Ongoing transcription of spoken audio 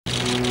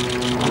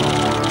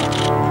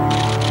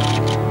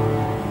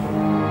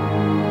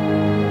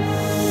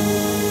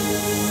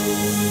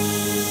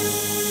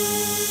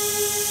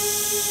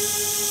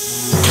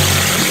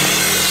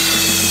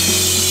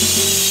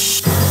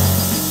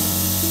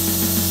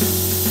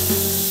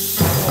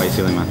How you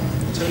feeling, man?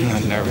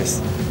 I'm nervous.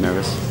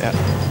 Nervous? Yeah.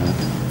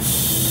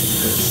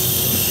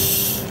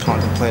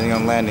 Contemplating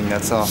on landing,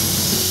 that's all. I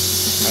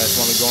just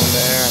want to go in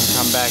the air and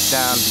come back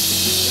down.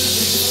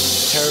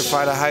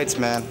 Terrified of heights,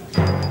 man.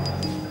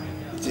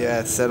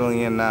 Yeah, it's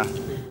settling in now.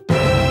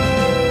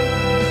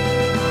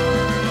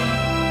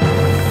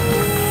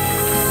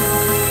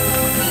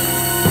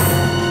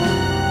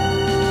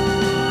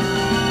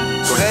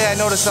 Today I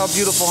noticed how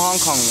beautiful Hong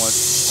Kong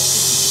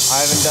was. I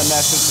haven't done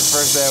that since the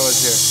first day I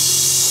was here.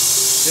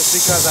 Just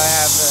because I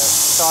have a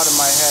thought in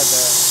my head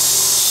that,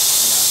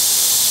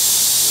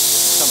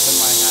 something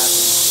might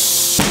happen.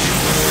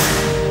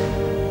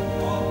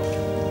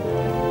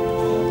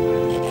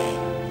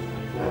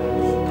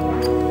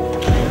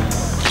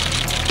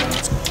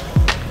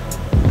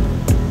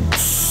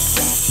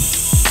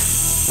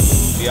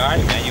 Be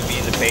alright, man. You'll be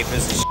in the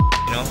papers and you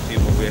know,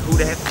 people will be like, who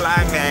the heck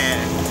fly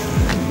man?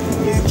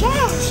 It's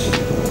Josh.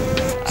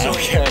 I don't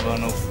care about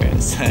no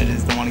friends. I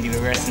just don't want to get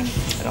arrested.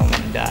 I don't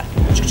want to die.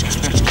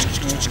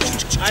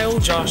 I owe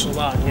Josh a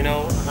lot, you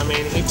know? I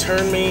mean, he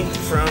turned me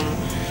from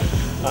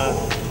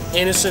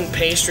innocent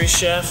pastry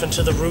chef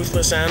into the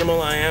ruthless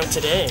animal I am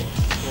today.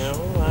 You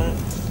know,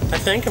 I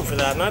thank him for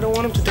that, and I don't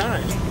want him to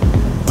die. I'm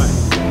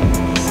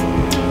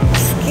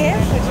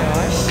scared for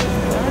Josh. I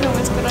don't know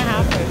what's gonna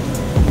happen.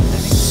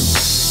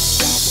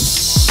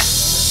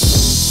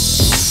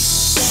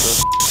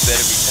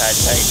 Better be tied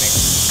tight,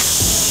 nigga.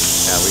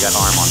 Yeah, we got an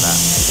arm on that.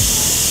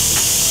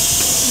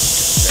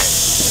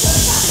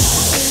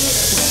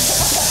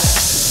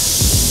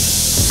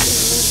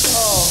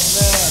 Oh,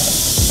 man.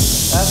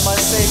 That's my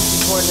safety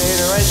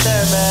coordinator right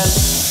there, man.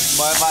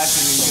 My life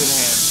is in good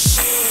hands.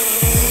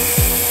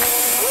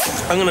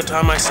 I'm gonna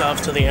tie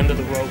myself to the end of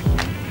the rope.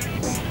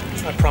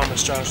 I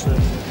promise Josh that.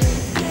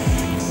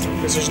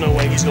 Because there's no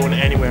way he's going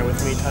anywhere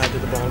with me tied to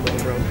the bottom of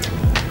the rope.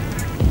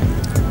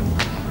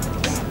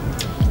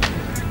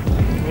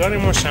 You got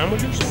any more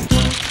sandwiches?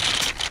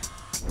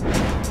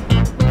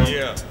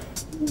 Yeah.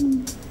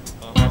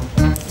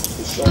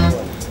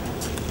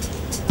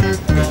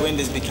 The wind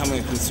is becoming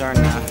a concern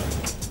now.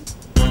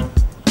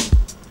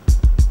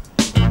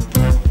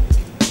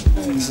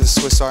 This is a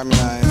Swiss Army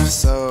knife,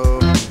 so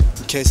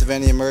in case of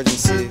any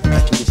emergency,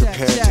 I can be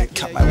prepared to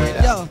cut my way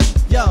down.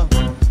 Yo.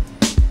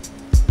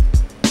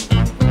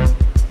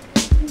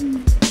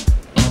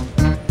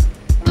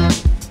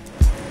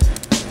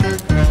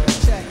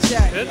 Check.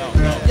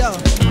 Yo.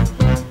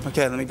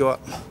 Okay, let me go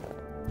up.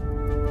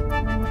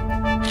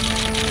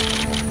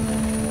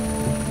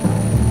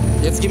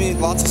 You have to give me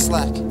lots of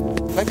slack.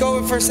 Let go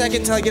of it for a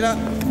second till I get up,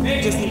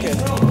 just in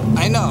case.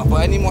 I know,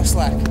 but I need more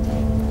slack.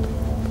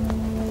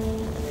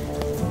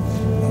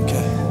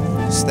 Okay.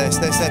 Stay.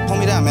 Pull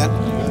me down, man.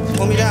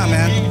 Pull me down,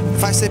 man.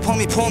 If I say pull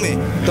me.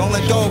 Don't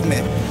let go of me.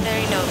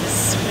 Very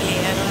nervous, really.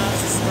 I don't know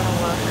if this is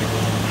gonna work.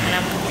 And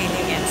I'm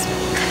completely against it.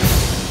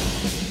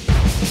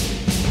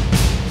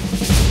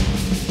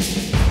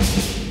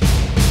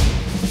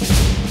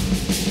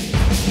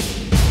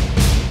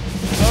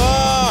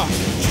 Oh!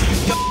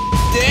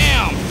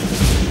 Damn!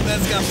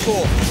 That's got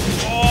pull.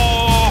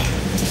 Oh!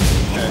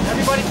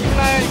 Everybody keep an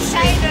eye on your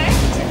shape.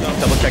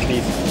 Double check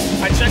these.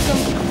 I checked them.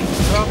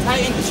 They're all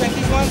tight. You can check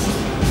these ones?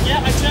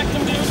 Yeah, I checked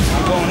them, dude.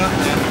 I'm going up,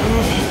 man.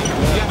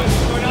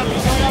 Going up.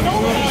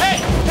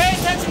 Hey! Pay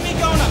attention to me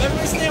going up.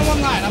 Everybody stay in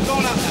one line. I'm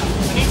going up now.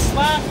 I need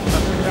slack.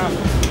 Doesn't go.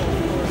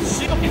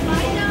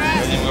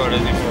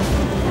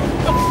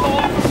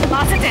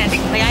 Lots of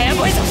dancing. Like, I am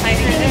always excited.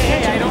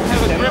 Hey, I don't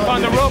have a grip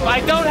on the rope. I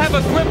don't have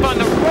a grip on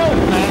the rope,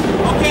 man.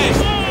 Okay.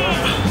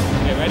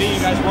 Okay, ready? You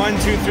guys, 1,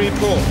 2, 3,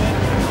 pull.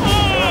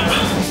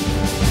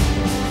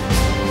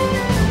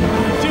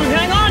 Dude,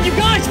 hang on, you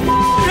guys!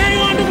 Hang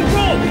on to the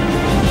rope!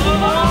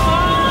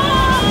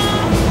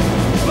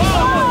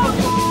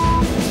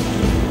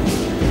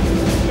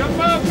 Jump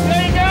up,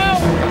 there you go!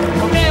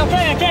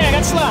 Okay, I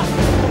got slack.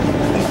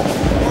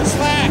 More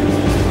slack.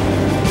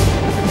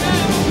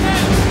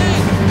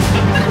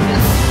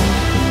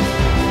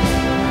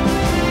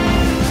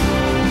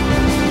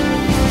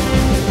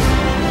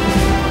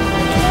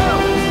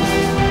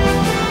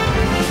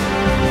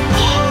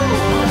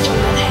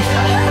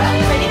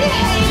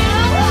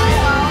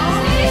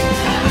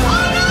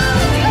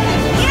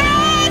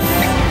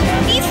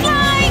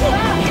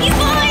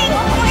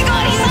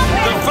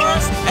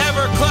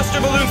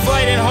 Balloon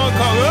flight in Hong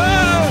Kong.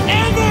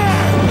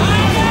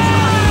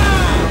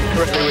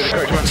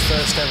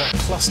 First ever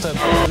cluster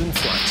balloon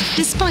flight.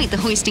 Despite the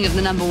hoisting of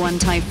the #1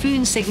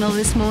 typhoon signal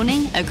this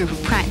morning, a group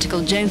of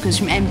practical jokers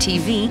from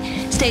MTV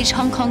staged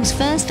Hong Kong's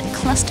first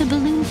cluster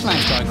balloon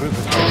flight. By a group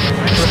of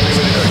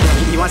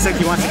He wants to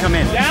come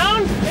in.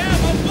 down?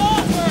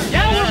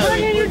 Yeah, we're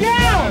bringing you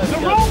down. The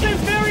rope is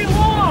very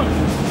long.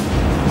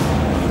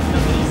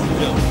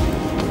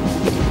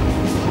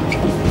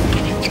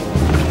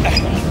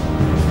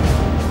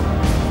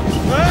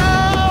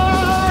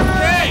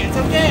 Okay, it's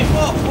okay.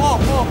 Pull.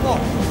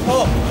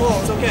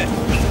 It's okay. Pull. Okay.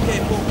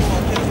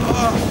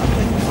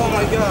 Oh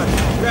my God.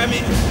 Grab me.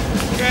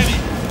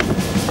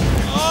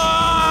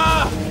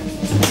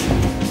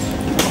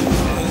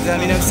 that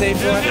mean I'm safe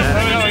for it?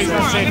 No, he's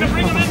not safe.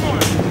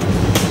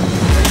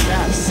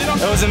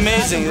 It was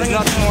amazing. There's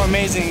nothing more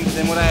amazing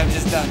than what I have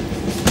just done.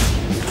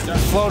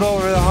 Float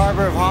over the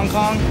harbor of Hong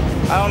Kong.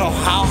 I don't know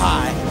how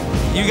high.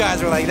 You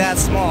guys were like that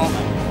small.